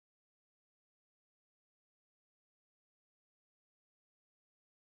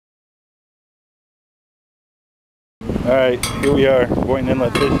Alright, here we are, Boynton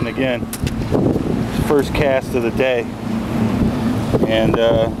Inlet fishing again. First cast of the day. And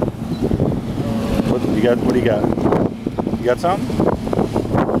what do you got? You got something?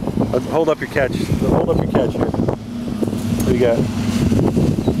 Let's hold up your catch. Hold up your catch here. What do you got?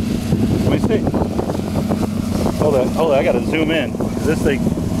 Let me see. Hold on, I gotta zoom in. This thing,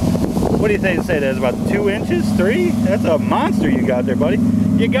 what do you think? Say that's about 2 inches? 3? That's a monster you got there, buddy.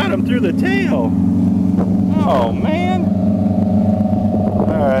 You got him through the tail. Oh man.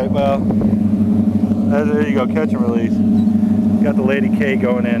 Alright, well, there you go, catch and release. Got the Lady K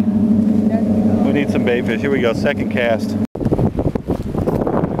going in. We need some bait fish. Here we go, second cast. Let's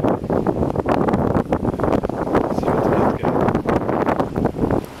see what this guy.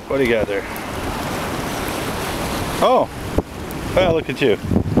 What do you got there? Oh! Well, look at you.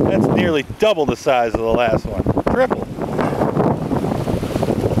 That's nearly double the size of the last one. Triple.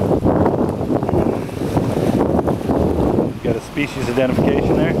 Got a species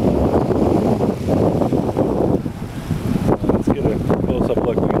identification there. Let's get a close-up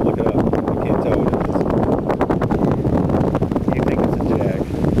look. We can look it up. I can't tell what it is. You think it's a jag?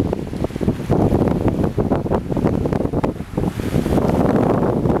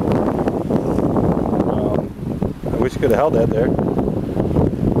 I wish you could have held that there.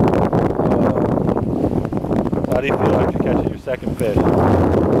 How do you feel after catching your second fish?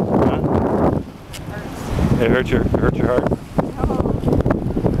 Huh? It hurt your heart?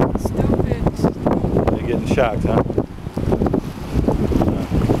 No. Stupid. You're getting shocked, huh? Yeah.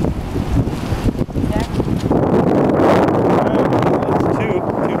 That's two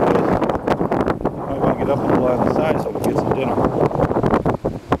fish. Might want to get up a little on the side so we can get some dinner.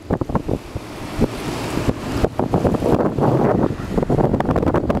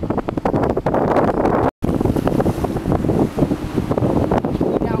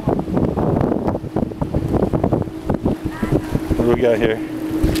 What do we got here?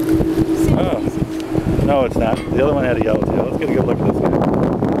 Oh, no, it's not. The other one had a yellow tail. Let's get a good look at this guy.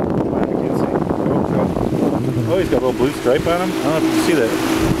 Come on, I can't see. Oh, he's got a little blue stripe on him. I don't know if you can see that.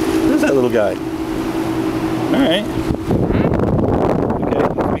 Who's that little guy? All right. Okay,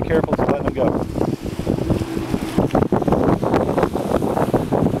 be careful to letting him go.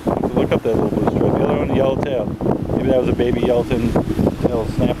 So look up that little blue stripe. The other one, a yellow tail. Maybe that was a baby yellowtail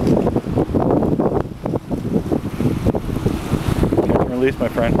snapper. Release, my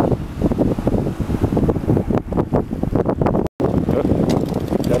friend. Oh,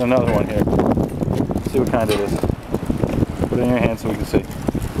 got another one here. Let's see what kind it is. Put it in your hand so we can see.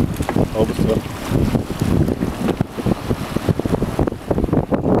 Hold it still.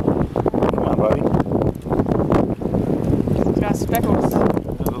 Come on, buddy. It's got speckles.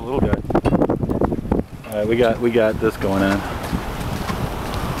 There's a little guy. All right, we got this going on.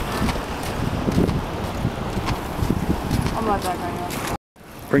 I'm not that guy now.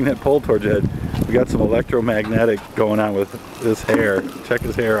 Bring that pole towards your head. We got some electromagnetic going on with this hair. Check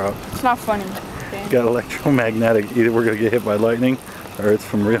his hair out. It's not funny. Okay? Got electromagnetic. Either we're gonna get hit by lightning, or it's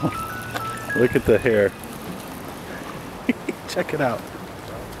from real. Look at the hair. Check it out.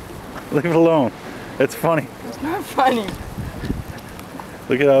 Leave it alone. It's funny. It's not funny.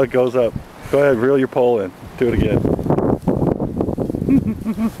 Look at how it goes up. Go ahead, reel your pole in. Do it again.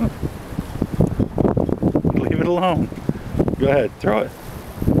 Leave it alone. Go ahead, throw it.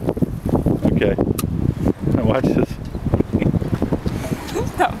 Okay. Now watch this.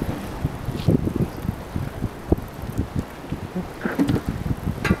 No.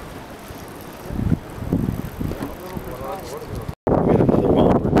 We got another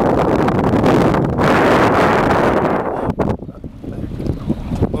whomper.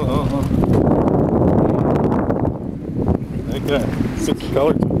 That guy. Six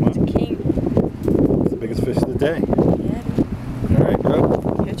color to him. It's a king. It's the biggest fish of the day. Yeah. Alright, bro.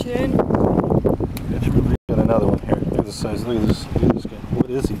 Catch it in. Got another one here. Look at the size. Look at this guy. What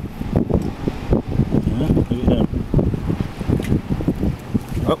is he? Yeah, look at him.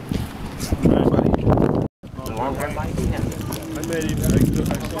 Oh. Alright, buddy. I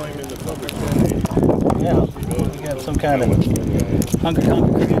saw him in the public. Yeah. We got some kind of hungry crab.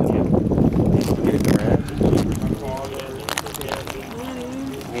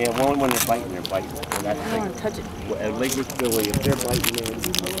 Yeah, only when they're biting, they're biting. And that's I don't want to touch it. a Lake Billy, if they're biting,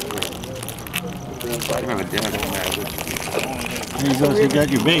 I remember dinner doesn't matter which. There you go, so you got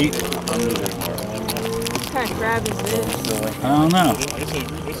your bait. What kind of crab is this? I don't know.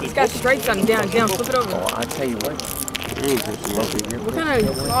 It's got stripes on it. Down, flip it over. Oh, I tell you what. What kind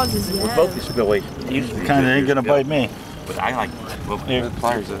of claws is that? Both these Billy. The kind that ain't gonna bite me. But I like Here.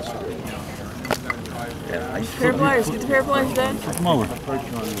 pliers. Yeah, Pair of pliers. Get the pair of pliers, Dad. Come over.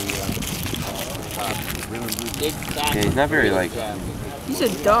 Yeah, he's not very like. He's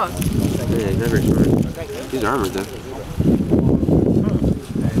a dog. Yeah, he's not very smart. He's armored though.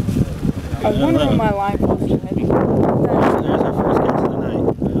 I wonder what my line was. There's our first catch of the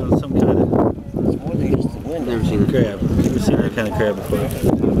night. Some kind of Never seen crab. Never seen that kind of crab before.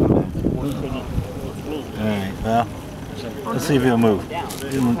 Alright, well, let's see if he'll move.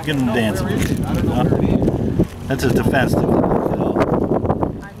 Get him dancing. That's his defense. I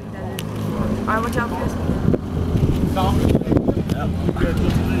think that is. Alright, watch out for this.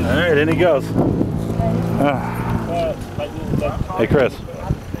 Alright, in he goes. Hey, Chris.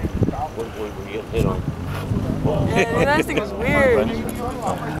 Yeah, that thing was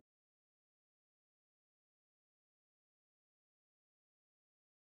weird.